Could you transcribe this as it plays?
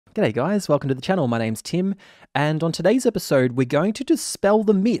G'day guys, welcome to the channel. My name's Tim, and on today's episode we're going to dispel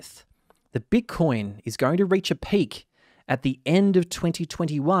the myth that Bitcoin is going to reach a peak at the end of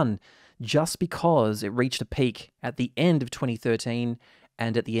 2021 just because it reached a peak at the end of 2013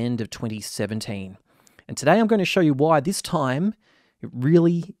 and at the end of 2017. And today I'm going to show you why this time it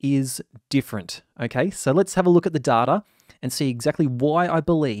really is different. Okay, so let's have a look at the data and see exactly why I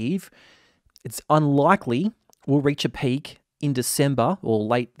believe it's unlikely we'll reach a peak in December or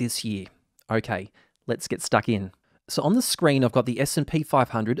late this year. Okay, let's get stuck in. So on the screen, I've got the S&P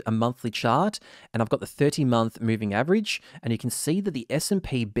 500, a monthly chart, and I've got the 30-month moving average, and you can see that the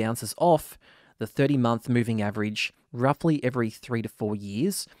S&P bounces off the 30-month moving average roughly every 3 to 4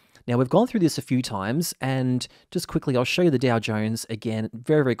 years. Now, we've gone through this a few times, and just quickly, I'll show you the Dow Jones again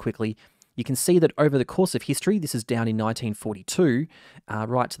very, very quickly. You can see that over the course of history, this is down in 1942,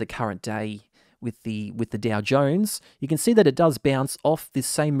 right to the current day, with the Dow Jones, you can see that it does bounce off this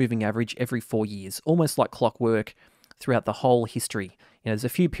same moving average every 4 years, almost like clockwork throughout the whole history. There's a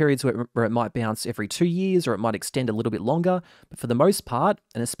few periods where it might bounce every 2 years or it might extend a little bit longer, but for the most part,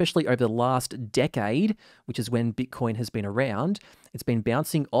 and especially over the last decade, which is when Bitcoin has been around, it's been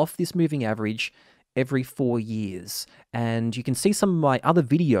bouncing off this moving average every 4 years. And you can see some of my other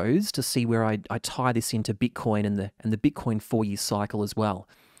videos to see where I tie this into Bitcoin and the Bitcoin 4-year cycle as well.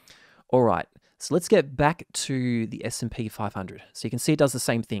 All right. So let's get back to the S&P 500. So you can see it does the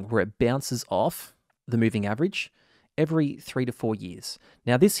same thing where it bounces off the moving average every 3 to 4 years.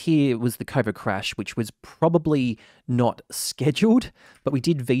 Now this here was the COVID crash, which was probably not scheduled, but we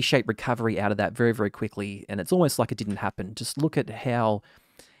did V-shaped recovery out of that very, very quickly. And it's almost like it didn't happen. Just look at how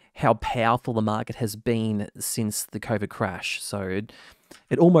powerful the market has been since the COVID crash. So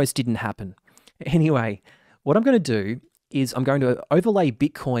it almost didn't happen. Anyway, what I'm going to do is I'm going to overlay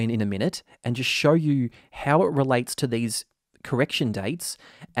Bitcoin in a minute and just show you how it relates to these correction dates,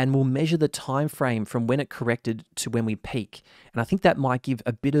 and we'll measure the time frame from when it corrected to when we peak. And I think that might give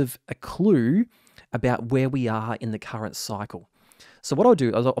a bit of a clue about where we are in the current cycle. So what I'll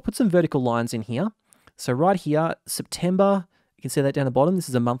do is I'll put some vertical lines in here. So right here, September, you can see that down the bottom. This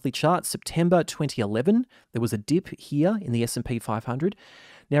is a monthly chart. September 2011, there was a dip here in the S&P 500.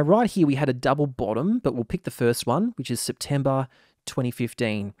 Now, right here, we had a double bottom, but we'll pick the first one, which is September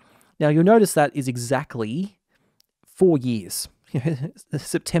 2015. Now, you'll notice that is exactly 4 years,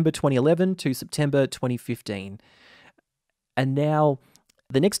 September 2011 to September 2015. And now,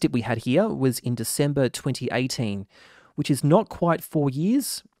 the next dip we had here was in December 2018, which is not quite 4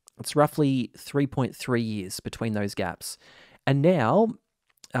 years. It's roughly 3.3 years between those gaps. And now,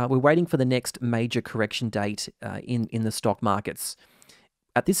 we're waiting for the next major correction date in the stock markets.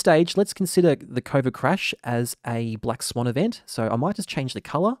 At this stage, let's consider the COVID crash as a black swan event. So I might just change the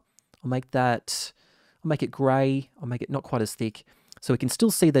color. I'll make it gray. I'll make it not quite as thick. So we can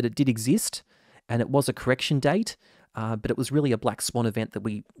still see that it did exist and it was a correction date, but it was really a black swan event that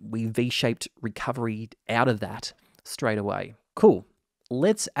we V-shaped recovery out of that straight away. Cool.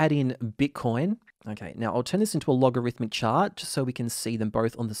 Let's add in Bitcoin. Okay, now I'll turn this into a logarithmic chart just so we can see them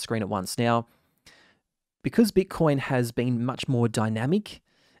both on the screen at once. Now, because Bitcoin has been much more dynamic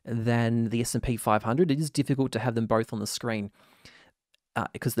than the S&P 500, it is difficult to have them both on the screen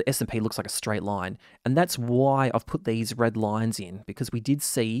because the S&P looks like a straight line. And that's why I've put these red lines in, because we did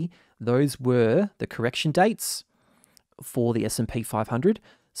see those were the correction dates for the S&P 500.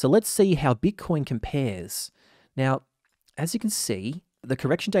 So let's see how Bitcoin compares. Now, as you can see, the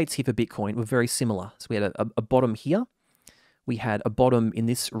correction dates here for Bitcoin were very similar. So we had a bottom here. We had a bottom in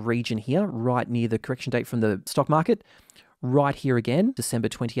this region here, right near the correction date from the stock market. Right here again, December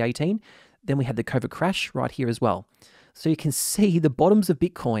 2018. Then we had the COVID crash right here as well. So you can see the bottoms of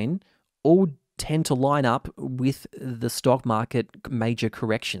Bitcoin all tend to line up with the stock market major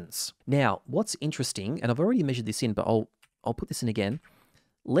corrections. Now, what's interesting, and I've already measured this in, but I'll put this in again.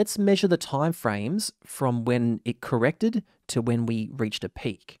 Let's measure the time frames from when it corrected to when we reached a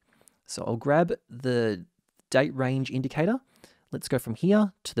peak. So I'll grab the date range indicator. Let's go from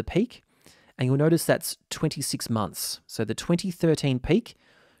here to the peak, and you'll notice that's 26 months. So the 2013 peak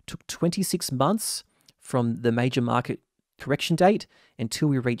took 26 months from the major market correction date until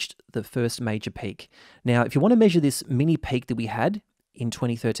we reached the first major peak. Now, if you want to measure this mini peak that we had in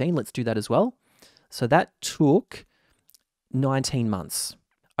 2013, let's do that as well. So that took 19 months.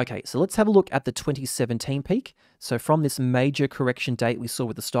 Okay, so let's have a look at the 2017 peak. So from this major correction date we saw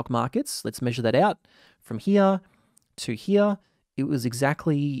with the stock markets, let's measure that out from here to here. It was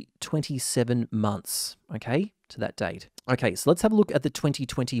exactly 27 months, okay, to that date. Okay, so let's have a look at the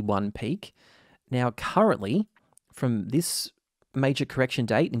 2021 peak. Now, currently, from this major correction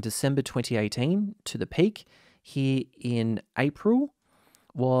date in December 2018 to the peak here in April,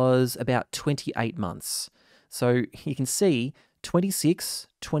 was about 28 months. So you can see 26,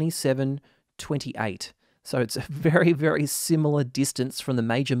 27, 28. So it's a very, very similar distance from the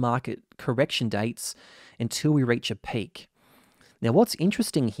major market correction dates until we reach a peak. Now, what's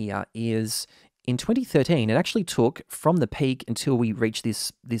interesting here is in 2013, it actually took from the peak until we reached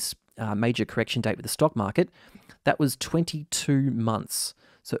this major correction date with the stock market. That was 22 months.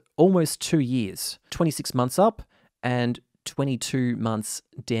 So almost 2 years, 26 months up and 22 months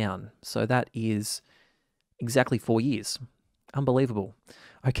down. So that is exactly 4 years. Unbelievable.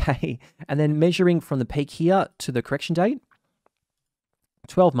 Okay, and then measuring from the peak here to the correction date,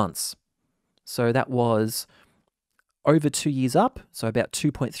 12 months. So that was over 2 years up, so about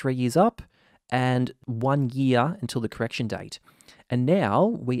 2.3 years up, and 1 year until the correction date. And now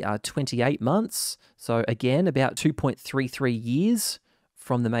we are 28 months, so again, about 2.33 years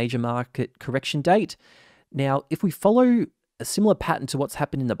from the major market correction date. Now, if we follow a similar pattern to what's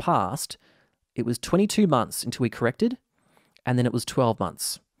happened in the past, it was 22 months until we corrected, and then it was 12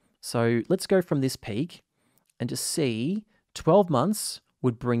 months. So let's go from this peak and just see 12 months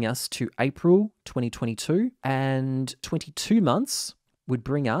would bring us to April 2022, and 22 months would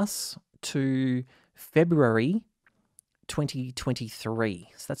bring us to February 2023.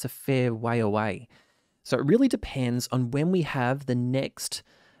 So that's a fair way away. So it really depends on when we have the next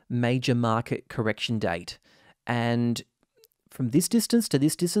major market correction date. And from this distance to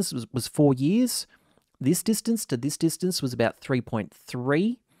this distance was 4 years. This distance to this distance was about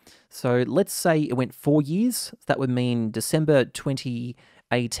 3.3. So let's say it went 4 years. That would mean December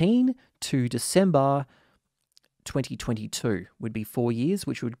 2018 to December 2022 would be 4 years,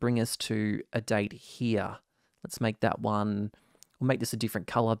 which would bring us to a date here. Let's make that one, we'll make this a different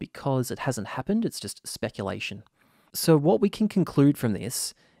color because it hasn't happened. It's just speculation. So what we can conclude from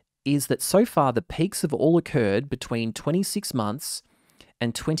this is that so far the peaks have all occurred between 26 months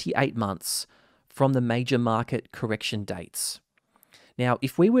and 28 months from the major market correction dates. Now,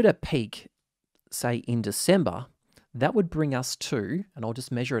 if we were to peak, say in December, that would bring us to, and I'll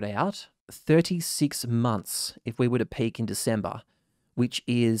just measure it out, 36 months if we were to peak in December, which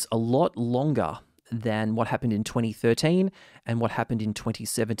is a lot longer than what happened in 2013 and what happened in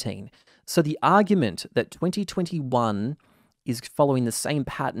 2017. So the argument that 2021 is following the same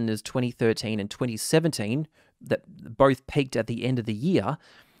pattern as 2013 and 2017, that both peaked at the end of the year,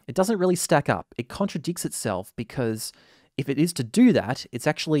 it doesn't really stack up. It contradicts itself because if it is to do that, it's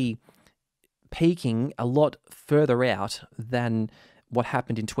actually peaking a lot further out than what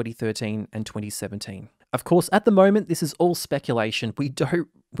happened in 2013 and 2017. Of course, at the moment, this is all speculation. We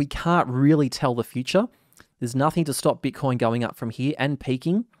can't really tell the future. There's nothing to stop Bitcoin going up from here and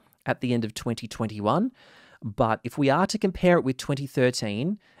peaking at the end of 2021. But if we are to compare it with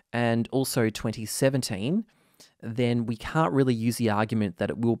 2013 and also 2017, then we can't really use the argument that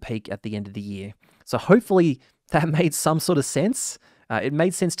it will peak at the end of the year. So hopefully that made some sort of sense. It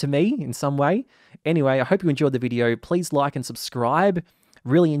made sense to me in some way. Anyway, I hope you enjoyed the video. Please like and subscribe.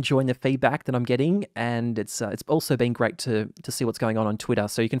 Really enjoying the feedback that I'm getting, and it's also been great to see what's going on Twitter.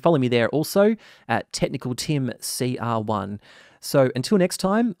 So you can follow me there also at TechnicalTimCR1. So until next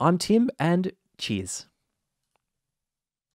time, I'm Tim, and cheers.